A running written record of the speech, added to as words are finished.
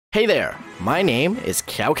Hey there, my name is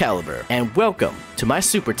Caliber, and welcome to my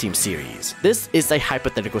Super Team series. This is a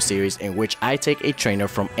hypothetical series in which I take a trainer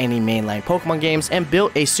from any mainline Pokemon games and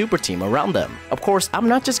build a super team around them. Of course, I'm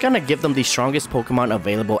not just gonna give them the strongest Pokemon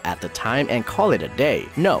available at the time and call it a day.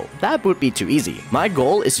 No, that would be too easy. My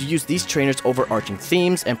goal is to use these trainers' overarching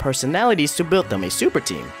themes and personalities to build them a super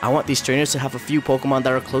team. I want these trainers to have a few Pokemon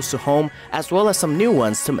that are close to home, as well as some new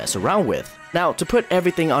ones to mess around with. Now, to put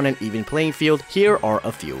everything on an even playing field, here are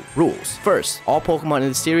a few rules. First, all Pokemon in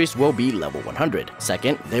the series will be level 100.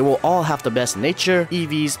 Second, they will all have the best nature,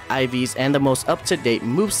 EVs, IVs, and the most up-to-date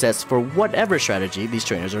movesets for whatever strategy these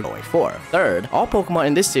trainers are going for. Third, all Pokemon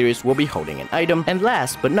in this series will be holding an item. And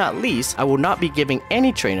last but not least, I will not be giving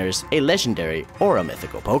any trainers a legendary or a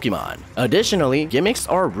mythical Pokemon. Additionally, gimmicks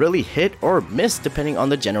are really hit or miss depending on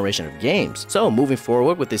the generation of games. So moving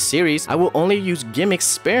forward with this series, I will only use gimmicks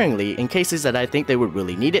sparingly in cases that I think they would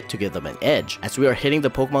really need it to give them an edge. As we are hitting the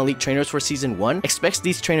Pokemon League trainers for Season 1, expect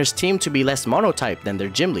these trainers' team to be less monotype than their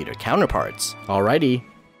gym leader counterparts. Alrighty,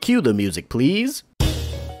 cue the music please.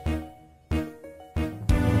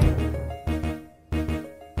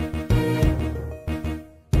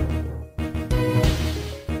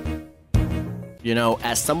 You know,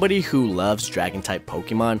 as somebody who loves Dragon-type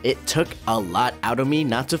Pokemon, it took a lot out of me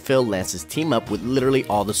not to fill Lance's team up with literally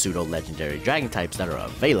all the pseudo-legendary Dragon-types that are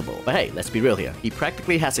available. But hey, let's be real here. He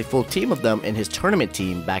practically has a full team of them in his tournament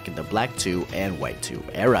team back in the Black 2 and White 2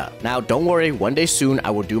 era. Now, don't worry, one day soon I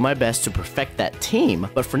will do my best to perfect that team,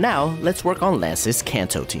 but for now, let's work on Lance's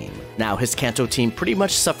Kanto team. Now, his Kanto team pretty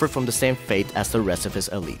much suffered from the same fate as the rest of his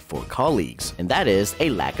Elite Four colleagues, and that is a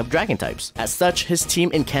lack of Dragon-types. As such, his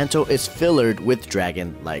team in Kanto is fillered with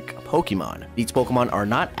dragon-like Pokemon. These Pokemon are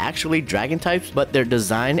not actually dragon types, but their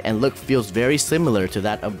design and look feels very similar to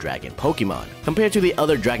that of dragon Pokemon. Compared to the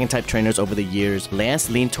other dragon type trainers over the years, Lance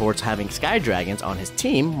leaned towards having Sky Dragons on his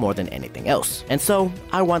team more than anything else. And so,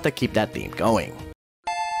 I want to keep that theme going.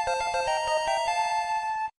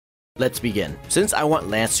 Let's begin. Since I want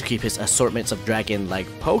Lance to keep his assortments of dragon-like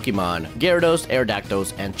Pokemon, Gyarados,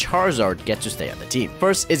 Aerodactyls, and Charizard get to stay on the team.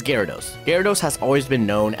 First is Gyarados. Gyarados has always been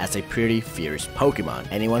known as a pretty fierce Pokemon.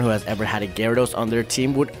 Anyone who has ever had a Gyarados on their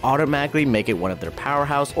team would automatically make it one of their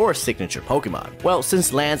powerhouse or signature Pokemon. Well,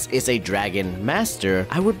 since Lance is a dragon master,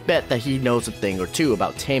 I would bet that he knows a thing or two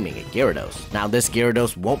about taming a Gyarados. Now, this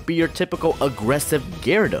Gyarados won't be your typical aggressive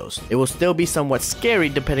Gyarados. It will still be somewhat scary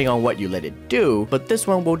depending on what you let it do, but this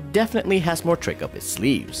one will definitely has more trick up its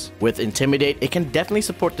sleeves. With Intimidate, it can definitely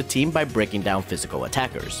support the team by breaking down physical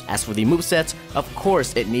attackers. As for the movesets, of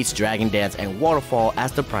course it needs Dragon Dance and Waterfall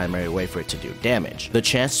as the primary way for it to do damage. The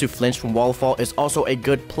chance to flinch from Waterfall is also a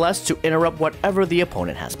good plus to interrupt whatever the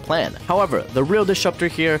opponent has planned. However, the real disruptor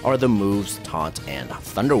here are the moves Taunt and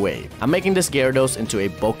Thunder Wave. I'm making this Gyarados into a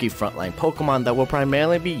bulky frontline Pokemon that will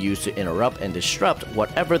primarily be used to interrupt and disrupt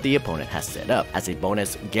whatever the opponent has set up. As a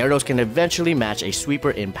bonus, Gyarados can eventually match a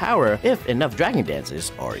sweeper in power if enough Dragon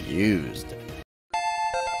Dances are used.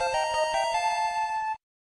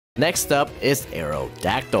 Next up is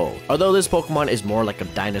Aerodactyl. Although this Pokemon is more like a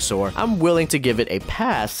dinosaur, I'm willing to give it a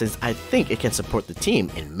pass since I think it can support the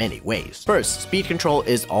team in many ways. First, speed control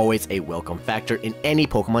is always a welcome factor in any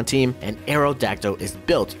Pokemon team, and Aerodactyl is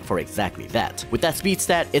built for exactly that. With that speed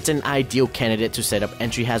stat, it's an ideal candidate to set up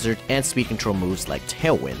entry hazard and speed control moves like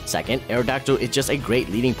Tailwind. Second, Aerodactyl is just a great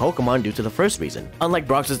leading Pokemon due to the first reason. Unlike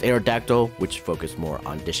Brox's Aerodactyl, which focused more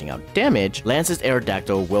on dishing out damage, Lance's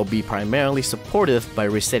Aerodactyl will be primarily supportive by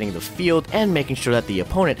resetting the field and making sure that the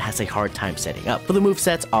opponent has a hard time setting up. For the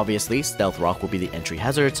movesets, obviously, Stealth Rock will be the entry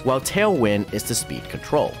hazards, while Tailwind is the speed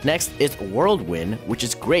control. Next is Whirlwind, which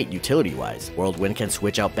is great utility-wise. Whirlwind can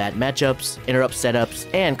switch out bad matchups, interrupt setups,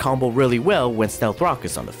 and combo really well when Stealth Rock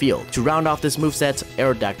is on the field. To round off this moveset,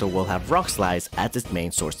 Aerodactyl will have Rock Slice as its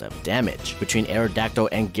main source of damage. Between Aerodactyl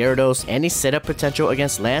and Gyarados, any setup potential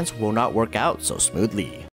against Lance will not work out so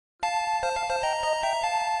smoothly.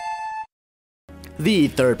 The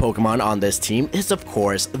third Pokemon on this team is of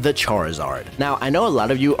course the Charizard. Now, I know a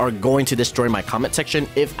lot of you are going to destroy my comment section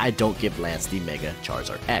if I don't give Lance the Mega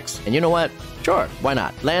Charizard X. And you know what? Sure, why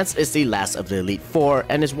not? Lance is the last of the Elite Four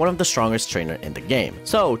and is one of the strongest trainer in the game.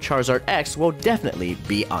 So Charizard X will definitely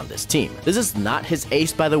be on this team. This is not his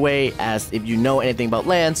ace, by the way, as if you know anything about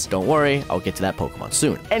Lance, don't worry, I'll get to that Pokemon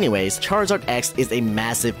soon. Anyways, Charizard X is a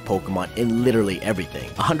massive Pokemon in literally everything.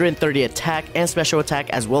 130 attack and special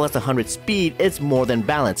attack as well as 100 speed, it's more than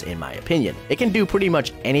balanced in my opinion. It can do pretty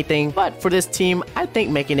much anything, but for this team, I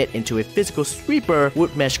think making it into a physical sweeper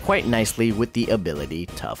would mesh quite nicely with the ability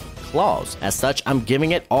Tough Claws. As such, I'm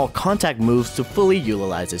giving it all contact moves to fully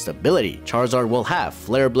utilize its ability. Charizard will have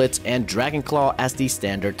Flare Blitz and Dragon Claw as the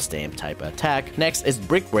standard same type attack. Next is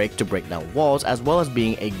Brick Break to break down walls, as well as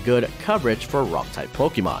being a good coverage for rock type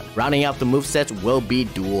Pokemon. Rounding out the movesets will be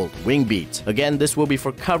Dual Wing Beat. Again, this will be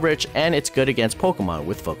for coverage and it's good against Pokemon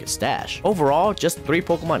with Focus Dash. Overall, just 3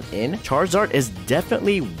 Pokemon in, Charizard is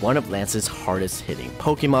definitely one of Lance's hardest hitting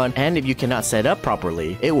Pokemon, and if you cannot set up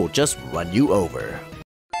properly, it will just run you over.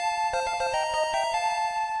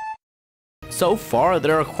 So far,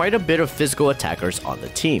 there are quite a bit of physical attackers on the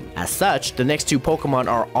team. As such, the next 2 Pokemon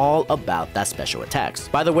are all about that special attacks.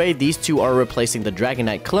 By the way, these 2 are replacing the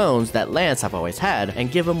Dragonite clones that Lance have always had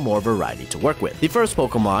and give him more variety to work with. The first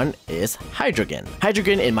Pokemon is Hydreigon.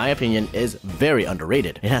 Hydreigon, in my opinion, is very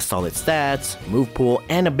underrated. It has solid stats, move pool,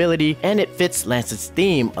 and ability, and it fits Lance's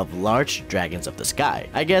theme of large dragons of the sky.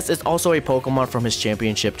 I guess it's also a Pokemon from his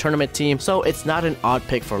championship tournament team, so it's not an odd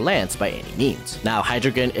pick for Lance by any means. Now,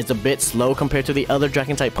 Hydreigon is a bit slow compared to the other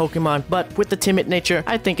Dragon-type Pokemon, but with the timid nature,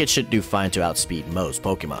 I think it should do fine to outspeed most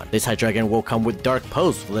Pokemon. This Hydreigon will come with Dark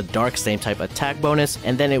Pulse for the Dark same-type attack bonus,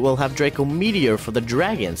 and then it will have Draco Meteor for the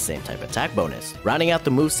Dragon same-type attack bonus. Rounding out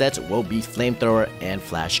the movesets will be Flamethrower and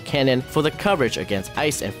Flash Cannon for the coverage against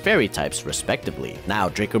Ice and Fairy types respectively. Now,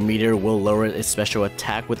 Draco Meteor will lower its special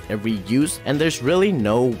attack with every use, and there's really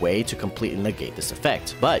no way to completely negate this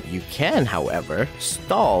effect. But you can, however,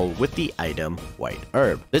 stall with the item White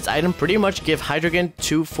Herb. This item pretty much gives Hydreigon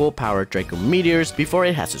 2 full power Draco Meteors before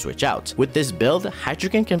it has to switch out. With this build,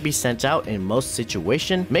 Hydreigon can be sent out in most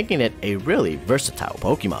situations, making it a really versatile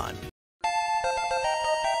Pokemon.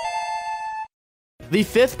 The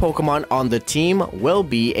 5th Pokemon on the team will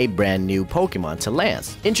be a brand new Pokemon to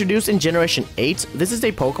Lance. Introduced in Generation 8, this is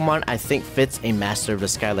a Pokemon I think fits a Master of the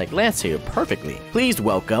Sky like Lance here perfectly. Please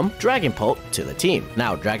welcome Dragapult to the team.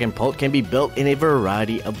 Now, Dragapult can be built in a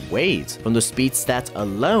variety of ways. From the speed stats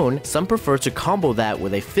alone, some prefer to combo that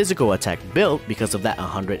with a physical attack build because of that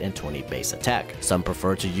 120 base attack. Some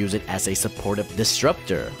prefer to use it as a supportive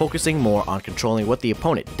disruptor, focusing more on controlling what the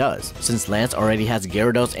opponent does. Since Lance already has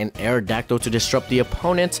Gyarados and Aerodactyl to disrupt the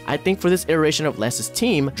opponent, I think for this iteration of Lance's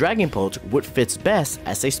team, Dragapult would fit best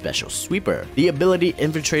as a special sweeper. The ability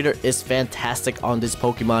Infiltrator is fantastic on this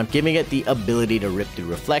Pokemon, giving it the ability to rip through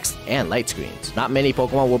reflex and light screens. Not many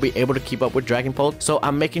Pokemon will be able to keep up with Dragapult, so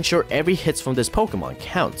I'm making sure every hit from this Pokemon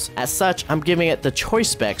counts. As such, I'm giving it the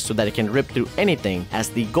choice specs so that it can rip through anything, as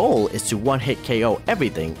the goal is to one-hit KO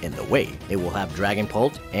everything in the way. It will have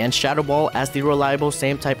Dragapult and Shadow Ball as the reliable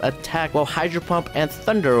same-type attack, while Hydro Pump and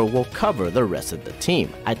Thunder will cover the rest of the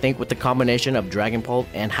team. I think with the combination of Dragapult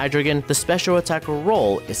and Hydreigon, the special attacker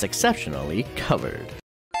role is exceptionally covered.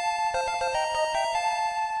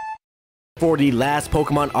 For the last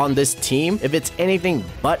Pokemon on this team, if it's anything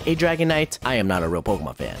but a Dragonite, I am not a real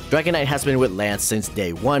Pokemon fan. Dragonite has been with Lance since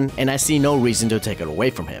day one, and I see no reason to take it away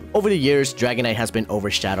from him. Over the years, Dragonite has been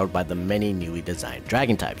overshadowed by the many newly designed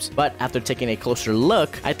Dragon types, but after taking a closer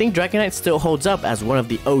look, I think Dragonite still holds up as one of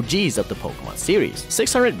the OGs of the Pokemon series.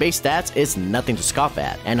 600 base stats is nothing to scoff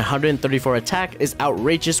at, and 134 attack is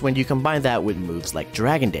outrageous when you combine that with moves like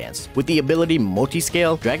Dragon Dance. With the ability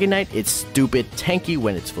Multiscale, Dragonite is stupid tanky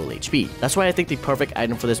when it's full HP. That's why I think the perfect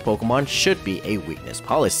item for this Pokemon should be a weakness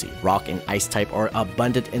policy. Rock and Ice type are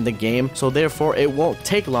abundant in the game, so therefore it won't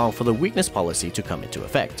take long for the weakness policy to come into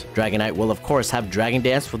effect. Dragonite will of course have Dragon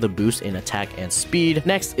Dance for the boost in attack and speed.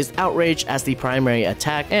 Next is Outrage as the primary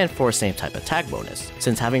attack and for a same type attack bonus.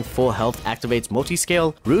 Since having full health activates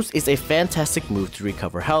Multiscale, Roost is a fantastic move to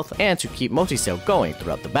recover health and to keep Multiscale going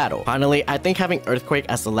throughout the battle. Finally, I think having Earthquake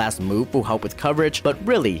as the last move will help with coverage, but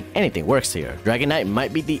really, anything works here. Dragonite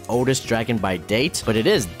might be the oldest dragon by date, but it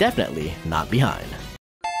is definitely not behind.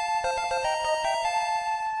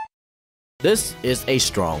 This is a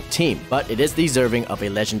strong team, but it is deserving of a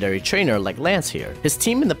legendary trainer like Lance here. His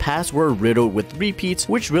team in the past were riddled with repeats,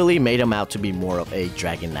 which really made him out to be more of a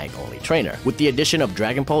Dragonite only trainer. With the addition of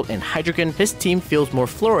Dragapult and Hydreigon, his team feels more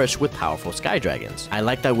flourished with powerful Sky Dragons. I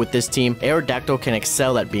like that with this team, Aerodactyl can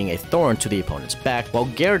excel at being a thorn to the opponent's back, while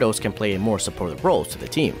Gyarados can play a more supportive role to the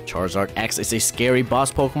team. Charizard X is a scary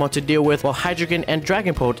boss Pokemon to deal with, while Hydreigon and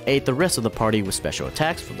Dragapult aid the rest of the party with special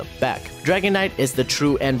attacks from the back. Dragonite is the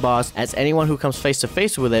true end boss, as anyone who comes face to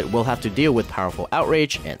face with it will have to deal with powerful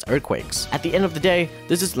Outrage and Earthquakes. At the end of the day,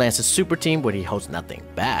 this is Lance's super team where he holds nothing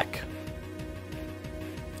back.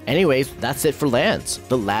 Anyways, that's it for Lance,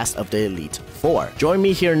 the last of the Elite 4. Join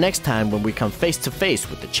me here next time when we come face to face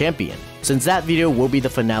with the champion. Since that video will be the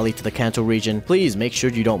finale to the Kanto region, please make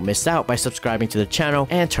sure you don't miss out by subscribing to the channel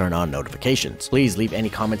and turn on notifications. Please leave any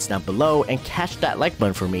comments down below and catch that like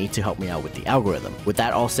button for me to help me out with the algorithm. With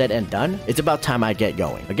that all said and done, it's about time I get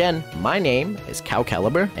going. Again, my name is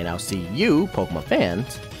Caliber, and I'll see you, Pokemon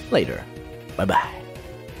fans, later. Bye bye.